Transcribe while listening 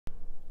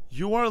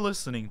You are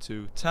listening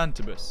to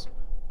Tantibus,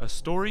 a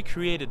story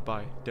created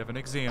by Devon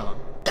Exceon.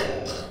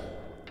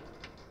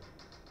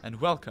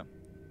 And welcome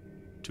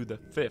to the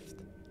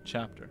 5th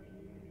chapter.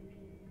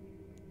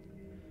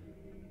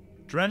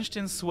 Drenched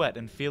in sweat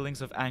and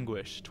feelings of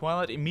anguish,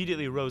 Twilight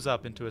immediately rose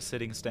up into a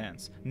sitting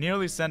stance,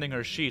 nearly sending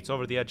her sheets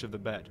over the edge of the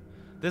bed.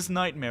 This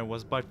nightmare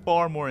was by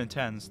far more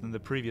intense than the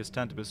previous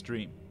Tantibus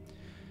dream.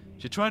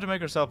 She tried to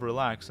make herself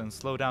relax and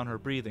slow down her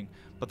breathing,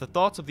 but the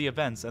thoughts of the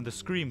events and the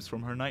screams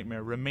from her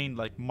nightmare remained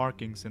like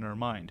markings in her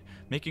mind,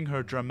 making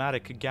her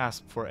dramatic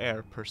gasp for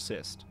air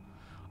persist.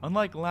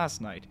 Unlike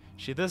last night,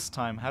 she this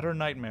time had her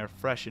nightmare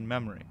fresh in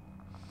memory.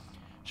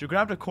 She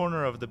grabbed a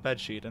corner of the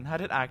bedsheet and had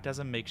it act as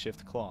a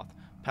makeshift cloth,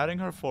 patting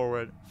her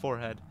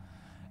forehead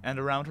and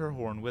around her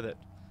horn with it.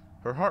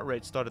 Her heart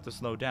rate started to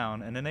slow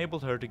down and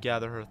enabled her to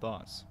gather her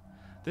thoughts.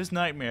 This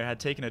nightmare had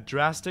taken a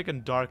drastic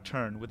and dark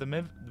turn with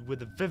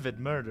the vivid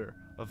murder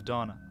of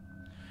Donna.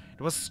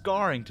 It was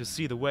scarring to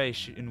see the way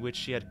in which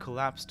she had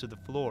collapsed to the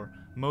floor,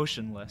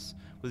 motionless,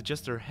 with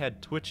just her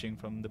head twitching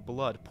from the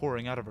blood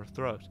pouring out of her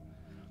throat.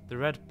 The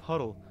red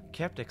puddle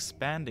kept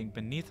expanding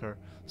beneath her,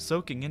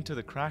 soaking into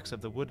the cracks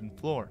of the wooden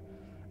floor.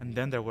 And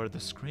then there were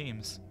the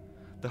screams,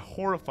 the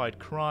horrified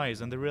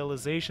cries, and the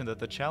realization that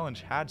the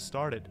challenge had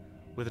started,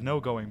 with no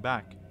going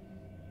back.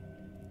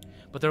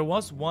 But there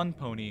was one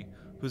pony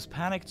whose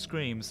panicked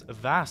screams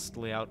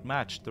vastly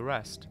outmatched the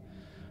rest.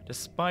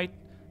 Despite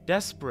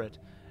desperate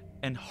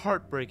and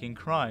heartbreaking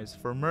cries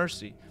for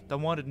mercy that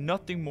wanted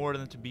nothing more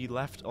than to be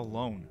left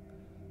alone,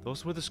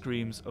 those were the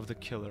screams of the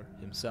killer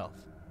himself.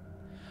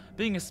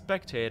 Being a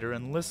spectator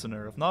and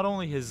listener of not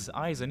only his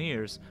eyes and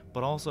ears,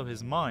 but also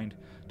his mind,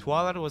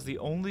 Twilight was the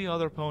only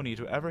other pony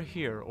to ever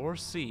hear or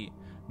see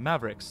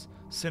Maverick's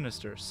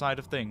sinister side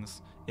of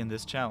things in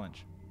this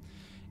challenge.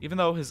 Even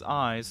though his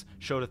eyes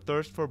showed a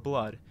thirst for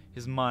blood,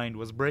 his mind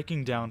was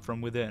breaking down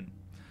from within.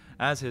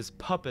 As his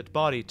puppet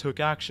body took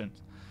action,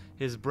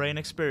 his brain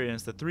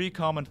experienced the three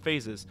common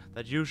phases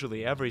that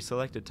usually every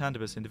selected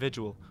Tantibus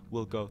individual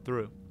will go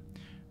through.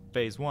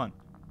 Phase 1.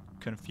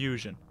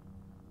 Confusion.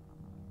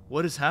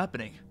 What is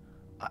happening?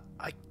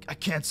 I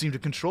can't seem to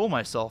control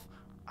myself.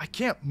 I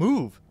can't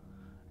move.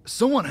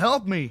 Someone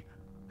help me!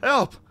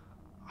 Help!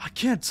 I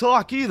can't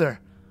talk either.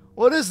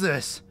 What is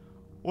this?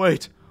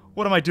 Wait,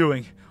 what am I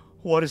doing?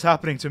 What is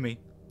happening to me?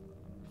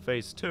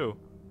 Phase 2.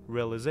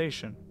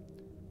 Realization.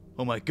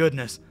 Oh my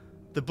goodness,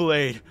 the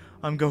blade.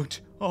 I'm going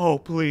to... Oh,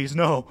 please,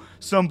 no.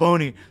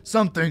 Somebody,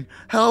 something,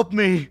 help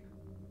me.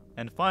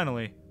 And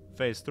finally,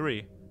 Phase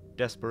 3.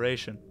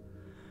 Desperation.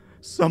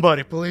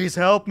 Somebody, please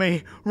help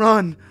me.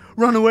 Run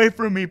away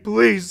from me,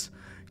 please.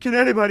 Can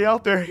anybody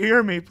out there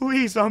hear me?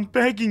 Please, I'm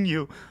begging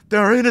you.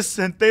 They're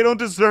innocent. They don't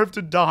deserve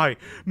to die.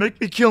 Make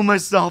me kill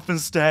myself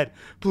instead.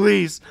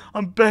 Please,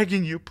 I'm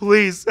begging you.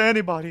 Please,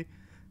 anybody,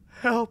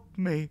 help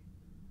me.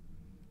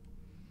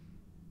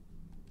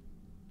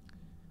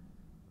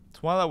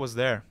 Twilight was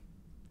there.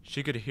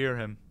 She could hear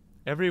him,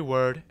 every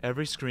word,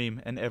 every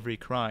scream, and every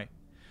cry.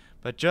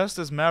 But just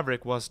as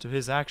Maverick was to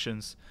his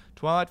actions,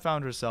 Twilight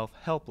found herself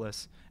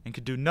helpless and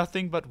could do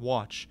nothing but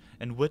watch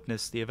and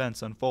witness the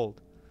events unfold.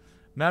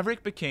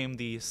 Maverick became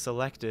the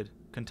selected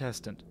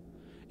contestant.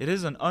 It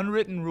is an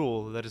unwritten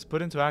rule that is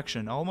put into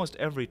action almost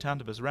every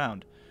Tantibus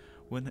round.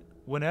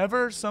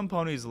 Whenever some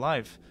pony's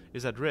life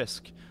is at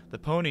risk, the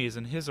ponies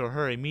in his or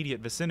her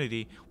immediate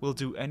vicinity will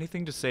do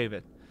anything to save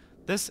it.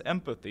 This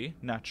empathy,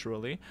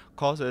 naturally,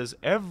 causes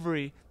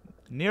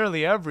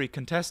nearly every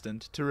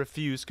contestant to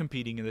refuse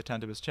competing in the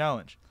Tantibus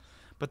challenge.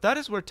 But that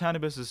is where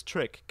Tantibus's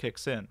trick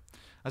kicks in.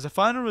 As a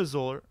final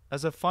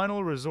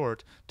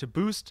resort to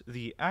boost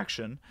the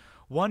action,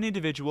 one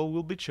individual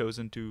will be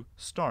chosen to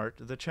start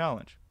the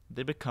challenge.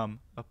 They become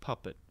a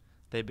puppet.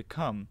 They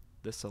become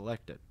the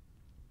selected.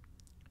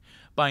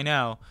 By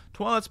now,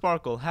 Twilight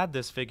Sparkle had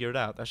this figured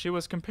out, as she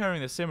was comparing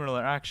the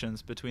similar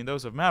actions between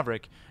those of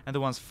Maverick and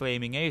the ones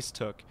Flaming Ace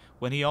took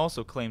when he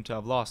also claimed to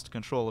have lost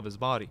control of his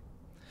body.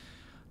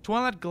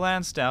 Twilight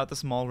glanced out the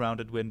small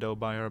rounded window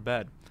by her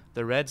bed.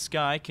 The red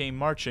sky came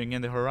marching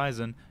in the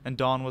horizon, and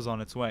dawn was on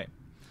its way.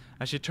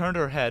 As she turned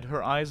her head,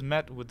 her eyes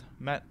then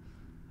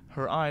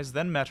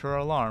met her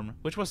alarm,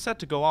 which was set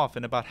to go off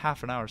in about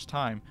half an hour's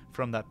time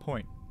from that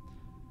point.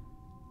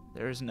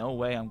 There is no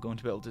way I'm going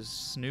to be able to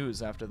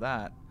snooze after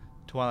that,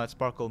 Twilight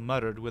Sparkle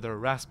muttered with her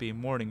raspy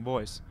morning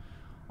voice.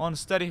 On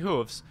steady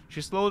hooves,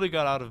 she slowly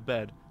got out of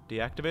bed,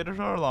 deactivated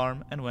her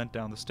alarm, and went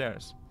down the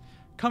stairs.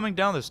 Coming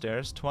down the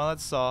stairs,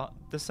 Twilight saw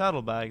the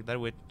saddlebag that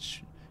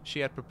which she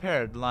had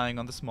prepared lying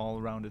on the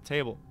small rounded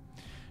table.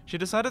 She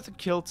decided to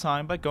kill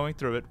time by going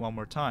through it one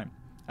more time.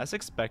 As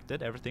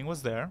expected, everything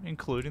was there,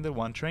 including the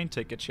one train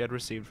ticket she had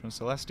received from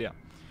Celestia.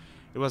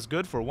 It was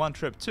good for one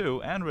trip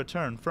to and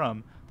return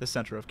from the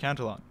center of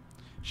Canterlot.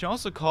 She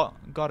also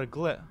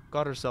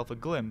got herself a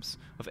glimpse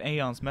of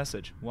Aeon's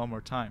message one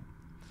more time.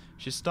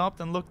 She stopped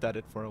and looked at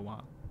it for a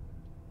while.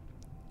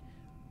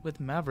 With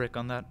Maverick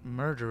on that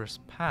murderous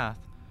path,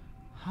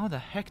 how the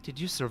heck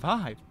did you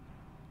survive?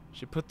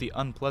 She put the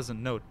unpleasant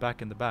note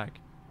back in the bag.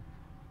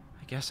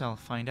 I guess I'll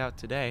find out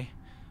today.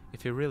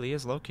 if he really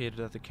is located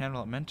at the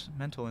Canterlot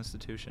mental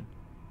institution.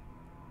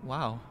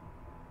 Wow.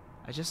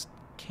 I just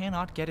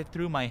cannot get it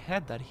through my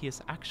head that he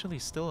is actually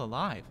still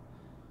alive.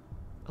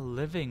 A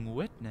living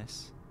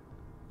witness.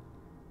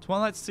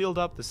 Twilight sealed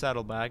up the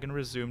saddlebag and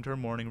resumed her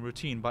morning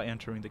routine by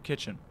entering the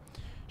kitchen.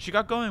 She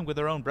got going with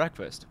her own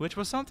breakfast, which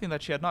was something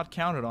that she had not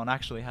counted on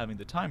actually having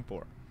the time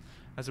for.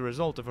 As a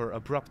result of her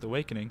abrupt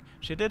awakening,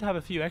 she did have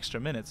a few extra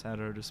minutes at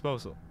her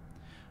disposal.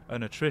 A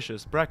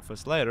nutritious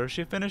breakfast later,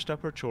 she finished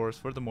up her chores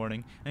for the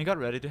morning and got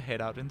ready to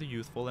head out in the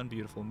youthful and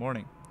beautiful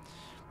morning.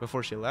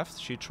 Before she left,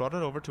 she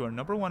trotted over to her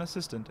 #1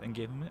 assistant and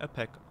gave him a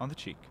peck on the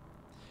cheek.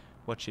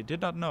 What she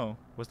did not know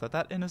was that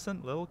that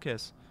innocent little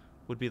kiss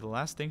would be the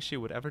last thing she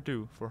would ever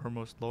do for her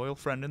most loyal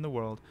friend in the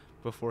world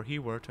before he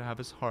were to have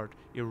his heart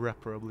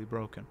irreparably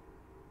broken.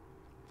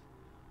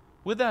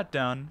 With that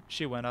done,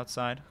 she went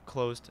outside,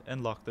 closed,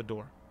 and locked the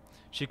door.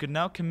 She could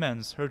now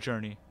commence her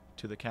journey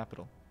to the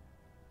capital.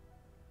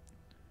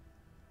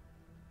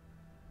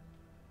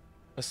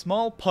 A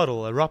small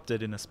puddle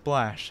erupted in a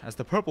splash as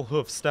the purple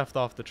hoof stepped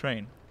off the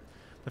train.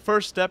 The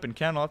first step in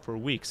Canterlot for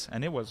weeks,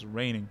 and it was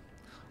raining.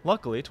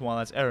 Luckily,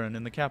 Twilight's errand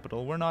in the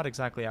capital were not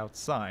exactly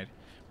outside,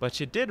 but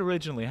she did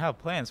originally have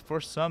plans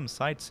for some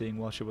sightseeing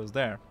while she was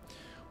there.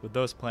 With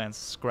those plans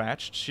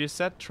scratched, she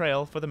set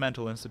trail for the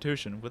mental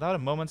institution without a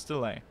moment's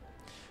delay.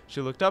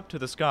 She looked up to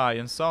the sky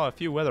and saw a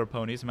few weather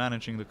ponies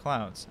managing the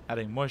clouds,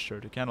 adding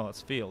moisture to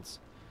Canterlot's fields.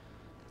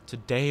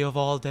 "Today of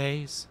all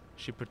days,"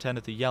 she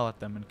pretended to yell at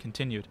them and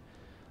continued,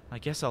 "I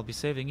guess I'll be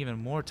saving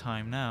even more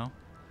time now."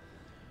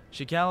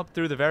 She galloped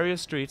through the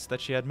various streets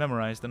that she had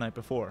memorized the night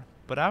before,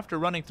 but after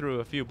running through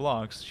a few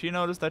blocks, she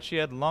noticed that she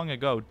had long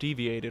ago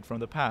deviated from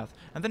the path,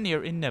 and the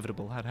near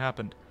inevitable had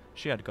happened.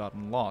 She had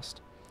gotten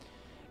lost.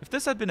 If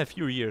this had been a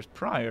few years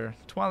prior,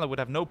 Twilight would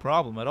have no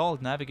problem at all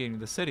navigating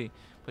the city,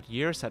 but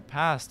years had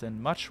passed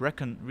and much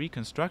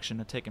reconstruction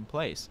had taken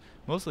place,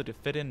 mostly to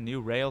fit in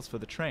new rails for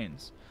the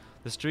trains.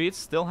 The streets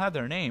still had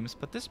their names,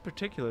 but this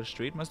particular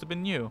street must have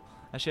been new,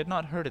 as she had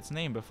not heard its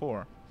name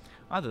before.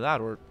 Either that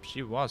or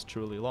she was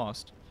truly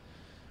lost.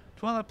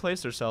 Twilight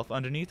placed herself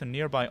underneath a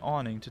nearby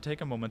awning to take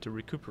a moment to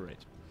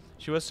recuperate.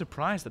 She was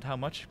surprised at how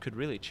much could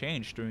really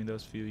change during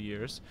those few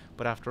years,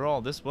 but after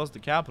all, this was the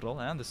capital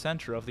and the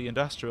center of the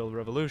Industrial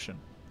Evolution.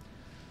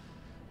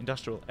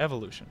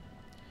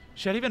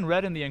 She had even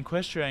read in the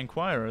Equestria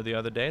Inquirer the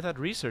other day that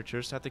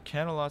researchers at the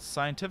Canterlot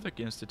Scientific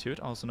Institute,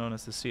 also known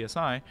as the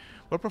CSI,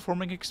 were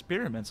performing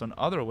experiments on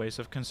other ways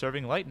of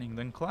conserving lightning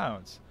than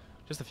clouds.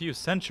 Just a few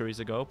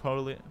centuries ago,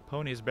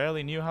 ponies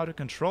barely knew how to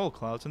control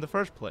clouds in the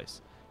first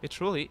place. It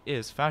truly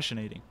is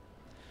fascinating.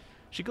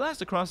 She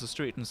glanced across the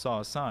street and saw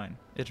a sign.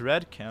 It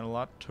read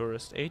Canterlot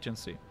Tourist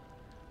Agency.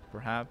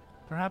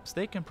 Perhaps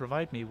they can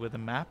provide me with a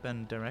map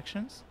and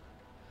directions?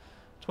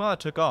 Twilight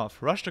took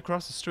off, rushed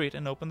across the street,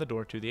 and opened the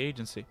door to the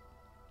agency.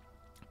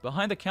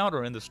 Behind the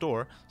counter in the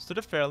store stood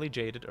a fairly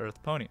jaded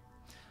earth pony.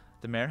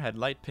 The mare had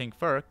light pink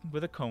fur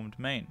with a combed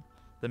mane.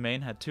 The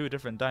mane had 2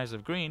 different dyes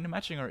of green,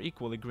 matching her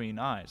equally green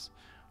eyes.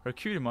 Her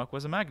cutie mark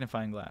was a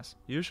magnifying glass,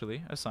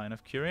 usually a sign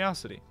of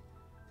curiosity.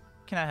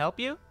 "Can I help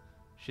you?"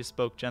 She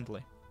spoke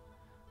gently.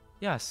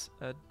 "Yes,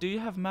 do you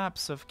have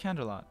maps of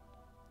Canterlot?"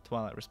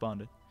 Twilight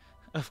responded.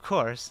 "Of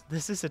course,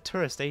 this is a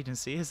tourist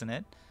agency, isn't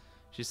it?"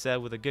 she said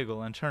with a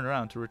giggle and turned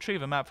around to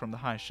retrieve a map from the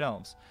high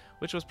shelves,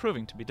 which was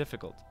proving to be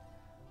difficult.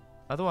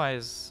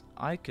 "Otherwise,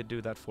 I could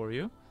do that for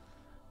you."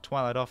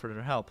 Twilight offered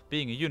her help,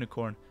 being a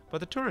unicorn, but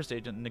the tourist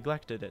agent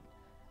neglected it.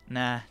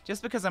 "Nah,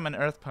 just because I'm an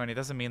earth pony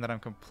doesn't mean that I'm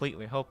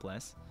completely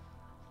hopeless."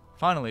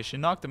 Finally, she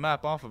knocked the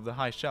map off of the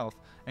high shelf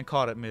and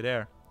caught it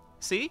midair.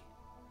 "See?"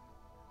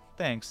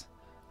 "Thanks,"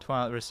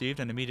 Twilight received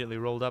and immediately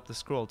rolled up the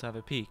scroll to have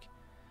a peek.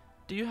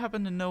 "Do you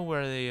happen to know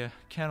where the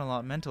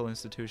Canterlot Mental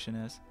Institution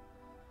is?"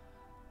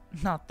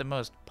 "Not the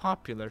most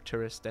popular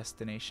tourist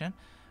destination,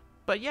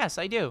 but yes,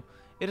 I do.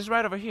 It is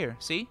right over here,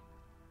 see?"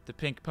 The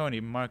pink pony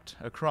marked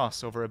a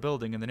cross over a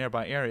building in the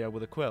nearby area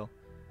with a quill.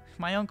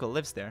 "My uncle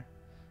lives there."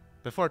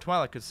 Before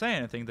Twilight could say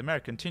anything, the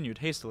mayor continued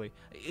hastily.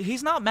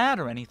 "He's not mad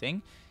or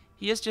anything.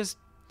 It is just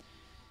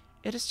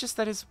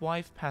that his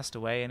wife passed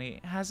away and he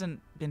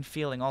hasn't been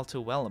feeling all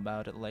too well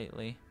about it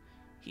lately.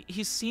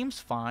 He seems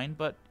fine,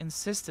 but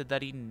insisted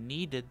that he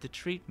needed the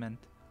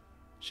treatment."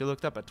 She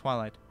looked up at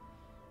Twilight.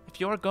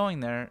 "If you're going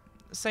there,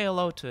 say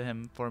hello to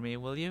him for me,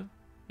 will you?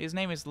 His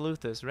name is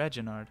Luthus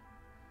Reginald."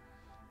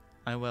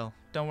 "I will.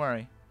 Don't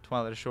worry,"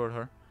 Twilight assured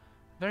her.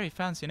 "Very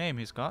fancy name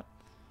he's got."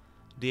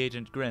 The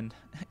agent grinned.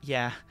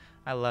 "Yeah,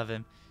 I love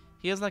him.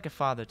 He is like a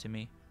father to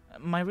me.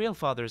 My real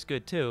father is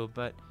good too,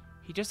 but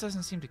he just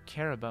doesn't seem to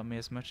care about me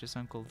as much as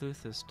Uncle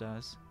Luthus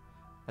does."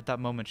 At that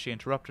moment, she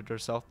interrupted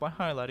herself by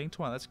highlighting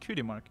Twilight's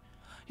cutie mark.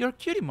 "Your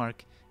cutie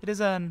mark? It is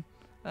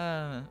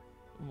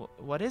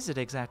what is it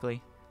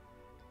exactly?"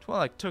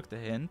 Twilight took the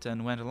hint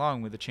and went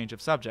along with the change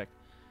of subject.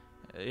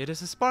 "It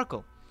is a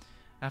sparkle.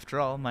 After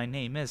all, my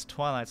name is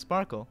Twilight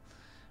Sparkle.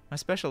 My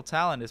special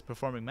talent is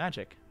performing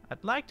magic.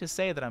 I'd like to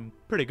say that I'm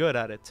pretty good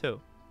at it,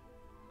 too."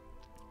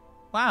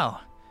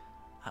 "Wow.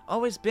 I've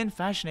always been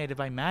fascinated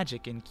by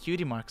magic and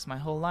cutie marks my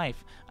whole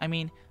life. I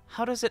mean,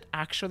 How does it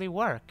actually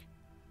work?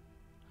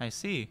 I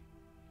see.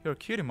 Your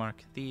cutie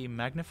mark, the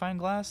magnifying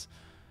glass?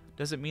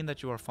 Does it mean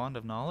that you are fond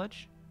of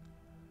knowledge?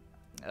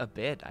 A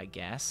bit, I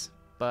guess.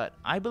 But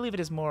I believe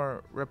it is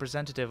more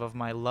representative of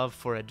my love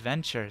for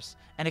adventures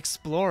and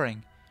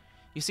exploring.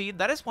 You see,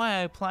 that is why I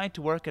applied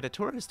to work at a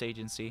tourist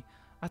agency.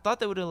 I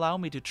thought that would allow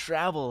me to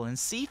travel and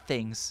see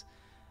things,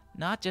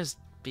 not just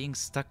being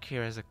stuck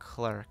here as a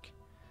clerk.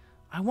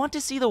 I want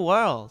to see the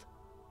world.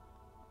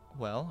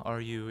 Well, are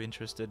you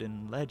interested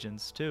in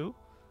legends too?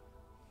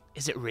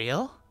 Is it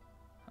real?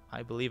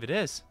 I believe it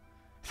is.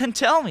 Then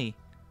tell me.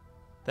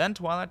 Then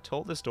Twilight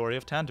told the story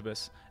of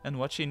Tantibus and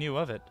what she knew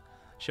of it.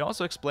 She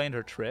also explained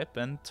her trip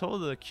and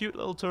told the cute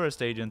little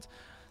tourist agent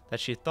that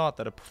she thought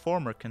that a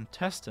former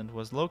contestant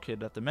was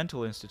located at the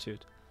mental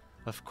institute.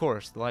 Of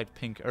course, the light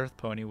pink earth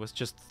pony was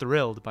just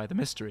thrilled by the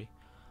mystery.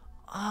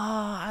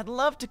 I'd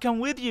love to come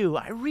with you.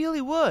 I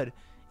really would.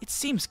 It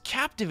seems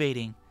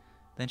captivating.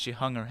 Then she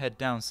hung her head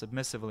down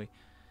submissively.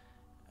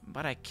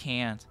 But I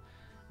can't.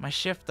 My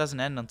shift doesn't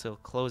end until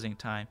closing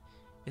time.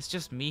 It's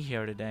just me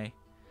here today.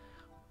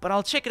 But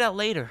I'll check it out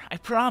later, I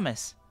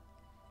promise.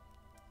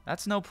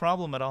 That's no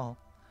problem at all.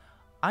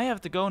 I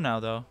have to go now,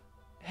 though.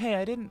 Hey,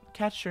 I didn't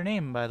catch your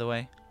name, by the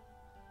way.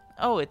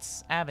 Oh,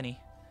 it's Avony.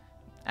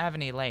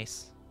 Avony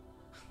Lace.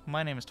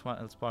 My name is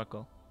Twilight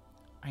Sparkle.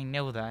 I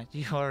know that.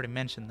 You already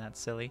mentioned that,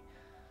 silly.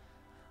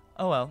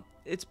 Oh well,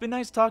 it's been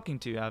nice talking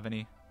to you,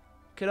 Avony.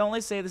 Could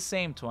only say the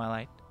same,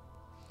 Twilight.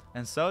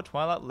 And so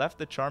Twilight left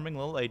the charming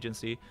little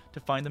agency to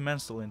find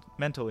the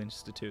mental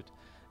institute,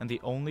 and the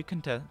only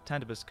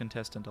Tantibus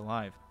contestant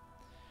alive.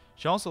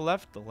 She also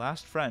left the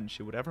last friend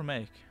she would ever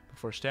make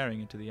before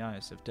staring into the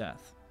eyes of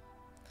death.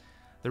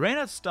 The rain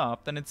had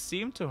stopped, and it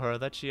seemed to her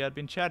that she had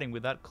been chatting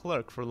with that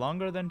clerk for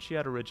longer than she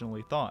had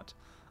originally thought.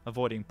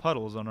 Avoiding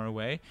puddles on her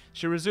way,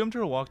 she resumed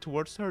her walk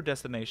towards her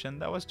destination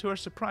that was to her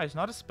surprise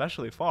not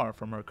especially far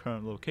from her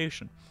current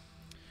location.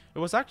 It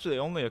was actually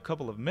only a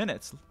couple of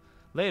minutes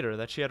later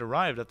that she had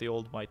arrived at the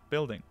old white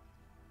building.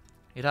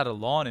 It had a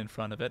lawn in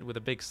front of it with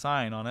a big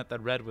sign on it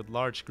that read with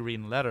large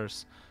green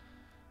letters,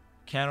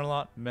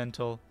 Canterlot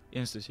Mental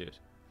Institute.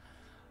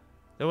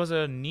 There was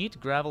a neat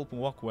gravel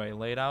walkway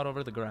laid out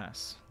over the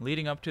grass,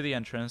 leading up to the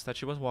entrance that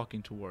she was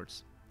walking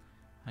towards.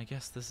 I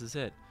guess this is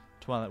it,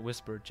 Twilight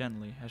whispered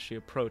gently as she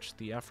approached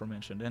the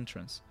aforementioned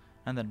entrance,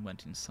 and then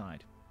went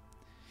inside.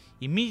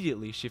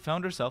 Immediately she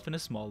found herself in a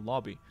small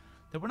lobby.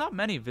 There were not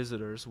many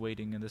visitors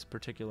waiting in this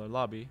particular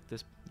lobby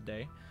this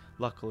day,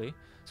 luckily,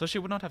 so she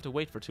would not have to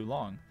wait for too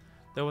long.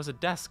 There was a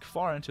desk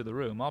far into the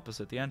room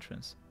opposite the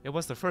entrance. It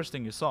was the first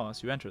thing you saw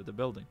as you entered the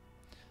building.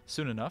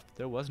 Soon enough,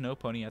 there was no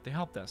pony at the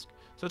help desk,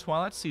 so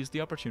Twilight seized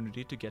the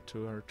opportunity to get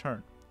to her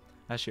turn.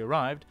 As she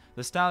arrived,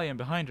 the stallion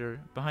behind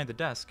the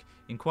desk,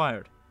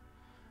 inquired,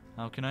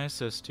 "How can I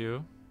assist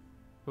you?"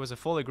 It was a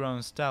fully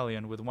grown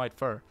stallion with white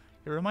fur.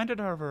 It reminded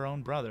her of her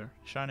own brother,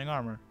 Shining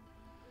Armor.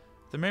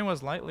 The mane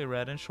was lightly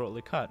red and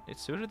shortly cut. It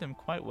suited him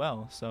quite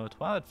well, so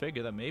Twilight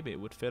figured that maybe it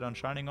would fit on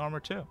Shining Armor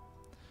too.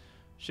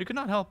 She could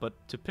not help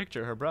but to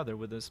picture her brother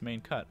with this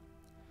mane cut.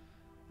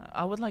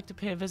 "I would like to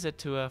pay a visit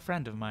to a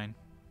friend of mine."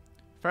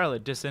 Fairly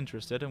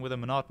disinterested and with a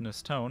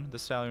monotonous tone, the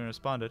stallion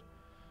responded,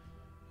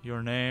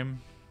 "Your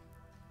name?"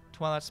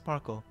 "Twilight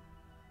Sparkle."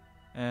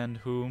 "And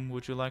whom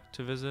would you like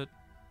to visit?"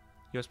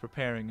 He was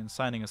preparing and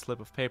signing a slip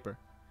of paper.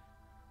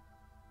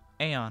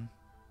 "Aeon,"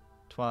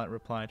 Twilight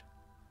replied.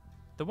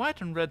 The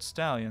white and red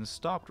stallion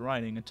stopped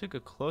riding and took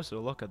a closer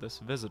look at this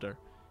visitor.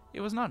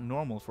 It was not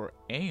normal for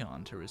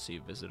Aeon to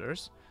receive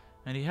visitors,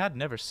 and he had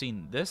never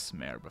seen this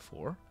mare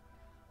before.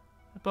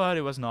 But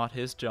it was not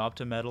his job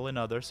to meddle in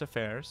others'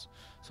 affairs,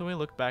 so he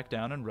looked back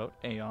down and wrote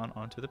Aeon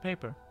onto the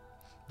paper.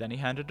 Then he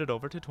handed it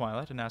over to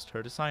Twilight and asked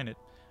her to sign it.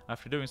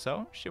 After doing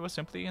so, she was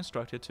simply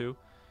instructed to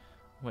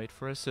wait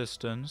for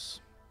assistance.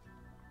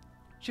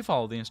 She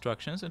followed the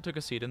instructions and took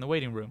a seat in the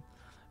waiting room.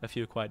 A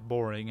few quite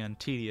boring and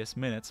tedious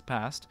minutes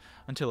passed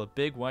until a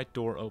big white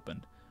door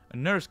opened. A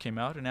nurse came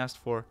out and asked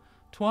for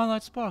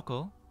Twilight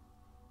Sparkle.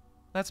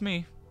 "That's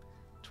me,"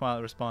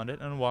 Twilight responded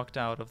and walked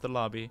out of the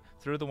lobby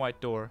through the white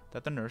door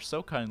that the nurse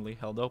so kindly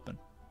held open.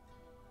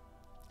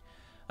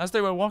 As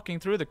they were walking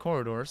through the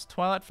corridors,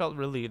 Twilight felt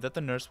relieved that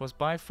the nurse was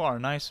by far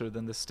nicer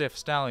than the stiff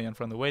stallion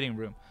from the waiting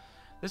room.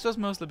 This was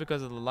mostly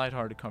because of the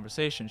light-hearted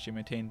conversation she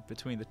maintained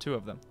between the two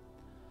of them.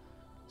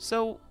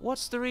 "So,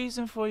 what's the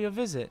reason for your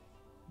visit?"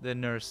 the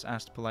nurse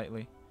asked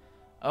politely.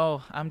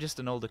 "Oh, I'm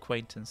just an old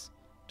acquaintance,"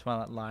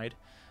 Twilight lied.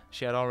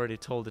 She had already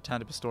told the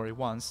Tantibus story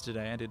once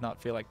today and did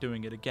not feel like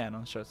doing it again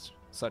on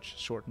such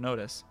short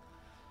notice.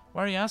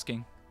 "Why are you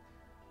asking?"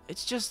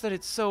 "It's just that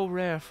it's so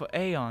rare for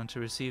Aeon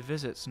to receive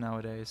visits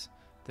nowadays,"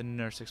 the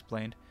nurse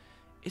explained.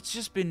 "It's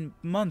just been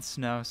months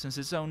now since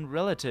his own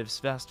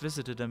relatives last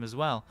visited him as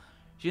well.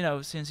 You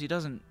know, since he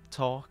doesn't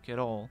talk at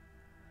all."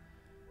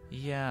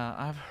 "Yeah,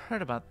 I've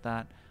heard about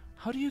that.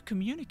 How do you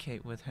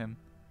communicate with him?"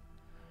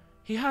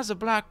 "He has a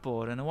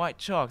blackboard and a white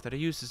chalk that he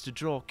uses to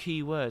draw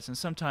key words and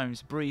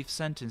sometimes brief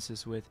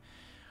sentences with.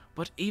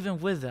 But even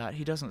with that,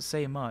 he doesn't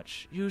say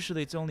much.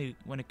 Usually it's only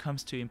when it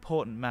comes to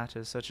important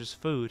matters such as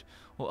food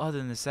or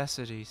other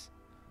necessities."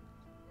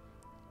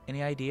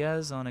 Any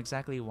ideas on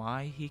exactly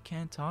why he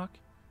can't talk?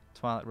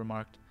 Twilight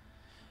remarked.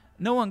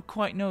 No one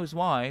quite knows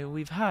why.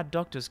 We've had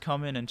doctors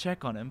come in and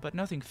check on him, but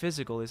nothing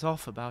physical is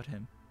off about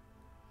him.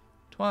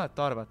 Twilight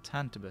thought about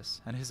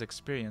Tantibus and his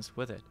experience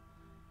with it.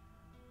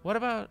 What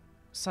about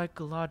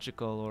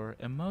psychological or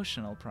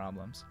emotional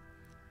problems?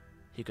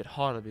 He could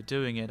hardly be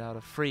doing it out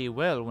of free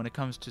will when it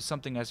comes to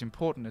something as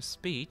important as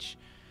speech.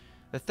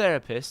 The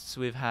therapists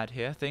we've had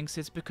here thinks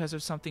it's because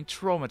of something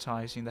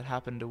traumatizing that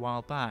happened a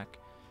while back.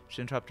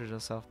 She interrupted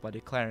herself by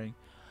declaring,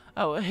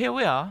 Oh, here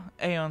we are,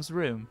 Aeon's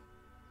room.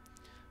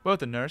 Both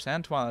the nurse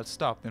and Twilight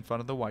stopped in front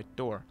of the white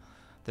door.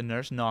 The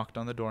nurse knocked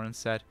on the door and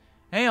said,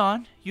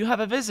 Aeon, you have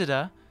a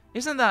visitor.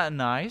 Isn't that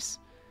nice?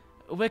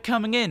 We're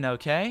coming in,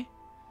 okay?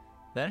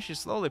 Then she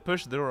slowly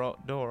pushed the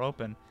door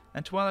open,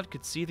 and Twilight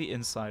could see the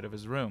inside of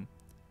his room.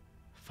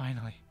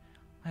 Finally,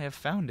 I have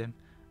found him.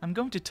 I'm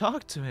going to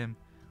talk to him.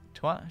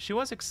 She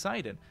was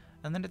excited,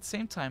 and then at the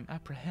same time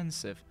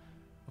apprehensive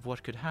of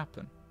what could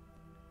happen.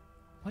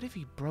 What if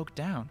he broke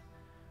down?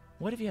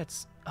 What if he had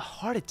a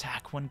heart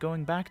attack when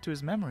going back to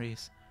his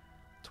memories?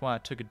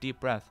 Twilight took a deep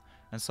breath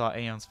and saw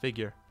Aeon's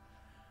figure.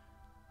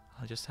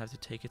 I'll just have to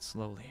take it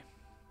slowly.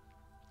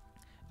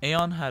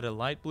 Aeon had a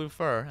light blue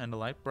fur and a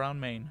light brown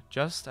mane,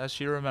 just as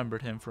she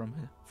remembered him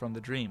from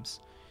the dreams.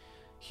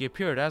 He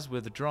appeared as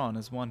withdrawn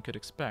as one could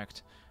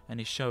expect, and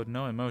he showed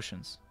no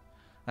emotions.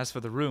 As for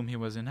the room he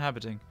was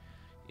inhabiting,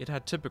 it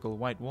had typical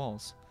white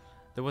walls.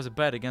 There was a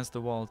bed against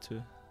the wall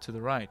to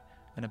the right,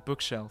 and a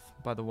bookshelf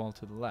by the wall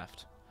to the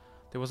left.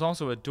 There was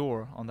also a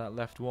door on that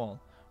left wall,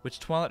 which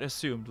Twilight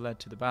assumed led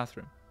to the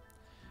bathroom.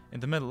 In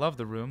the middle of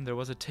the room there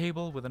was a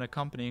table with an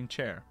accompanying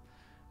chair,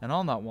 and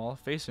on that wall,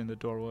 facing the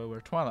doorway where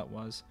Twilight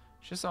was,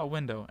 she saw a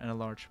window and a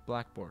large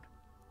blackboard.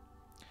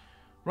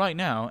 Right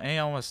now,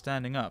 Aeon was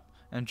standing up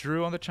and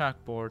drew on the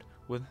chalkboard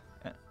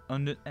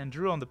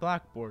drew on the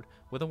blackboard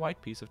with a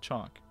white piece of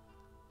chalk.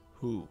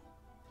 Who?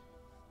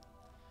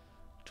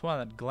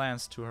 Twilight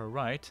glanced to her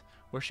right,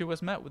 where she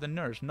was met with a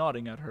nurse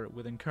nodding at her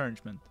with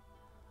encouragement.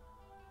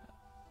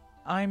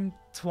 I'm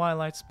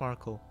Twilight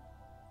Sparkle,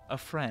 a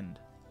friend.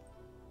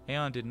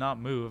 Aeon did not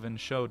move and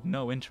showed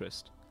no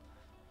interest.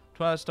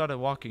 Twilight started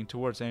walking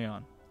towards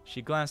Aeon.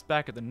 She glanced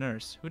back at the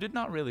nurse, who did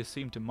not really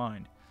seem to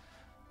mind.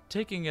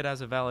 Taking it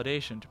as a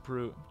validation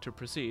to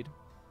proceed,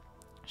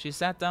 she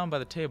sat down by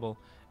the table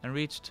and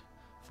reached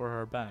for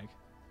her bag.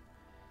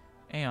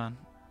 Aeon,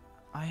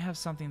 I have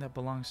something that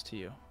belongs to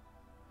you.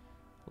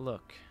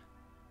 Look.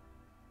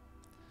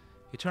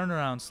 He turned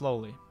around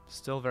slowly,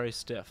 still very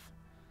stiff.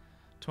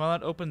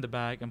 Twilight opened the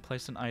bag and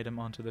placed an item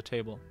onto the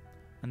table,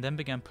 and then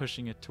began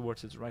pushing it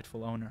towards its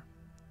rightful owner.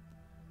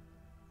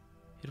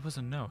 It was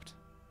a note.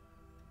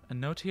 A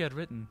note he had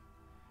written.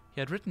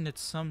 He had written it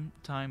some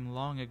time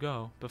long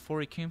ago, before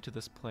he came to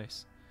this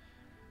place.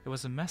 It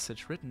was a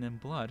message written in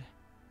blood,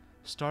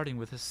 starting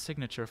with his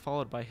signature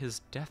followed by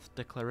his death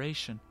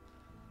declaration.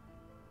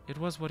 It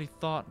was what he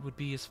thought would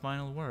be his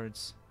final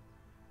words.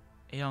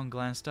 Aeon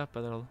glanced up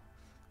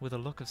with a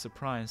look of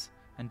surprise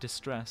and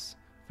distress,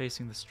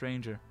 facing the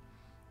stranger.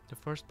 The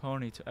first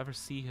pony to ever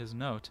see his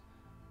note,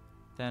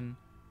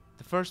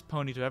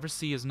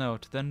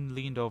 then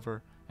leaned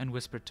over and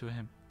whispered to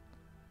him,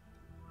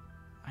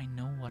 I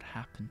know what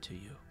happened to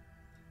you.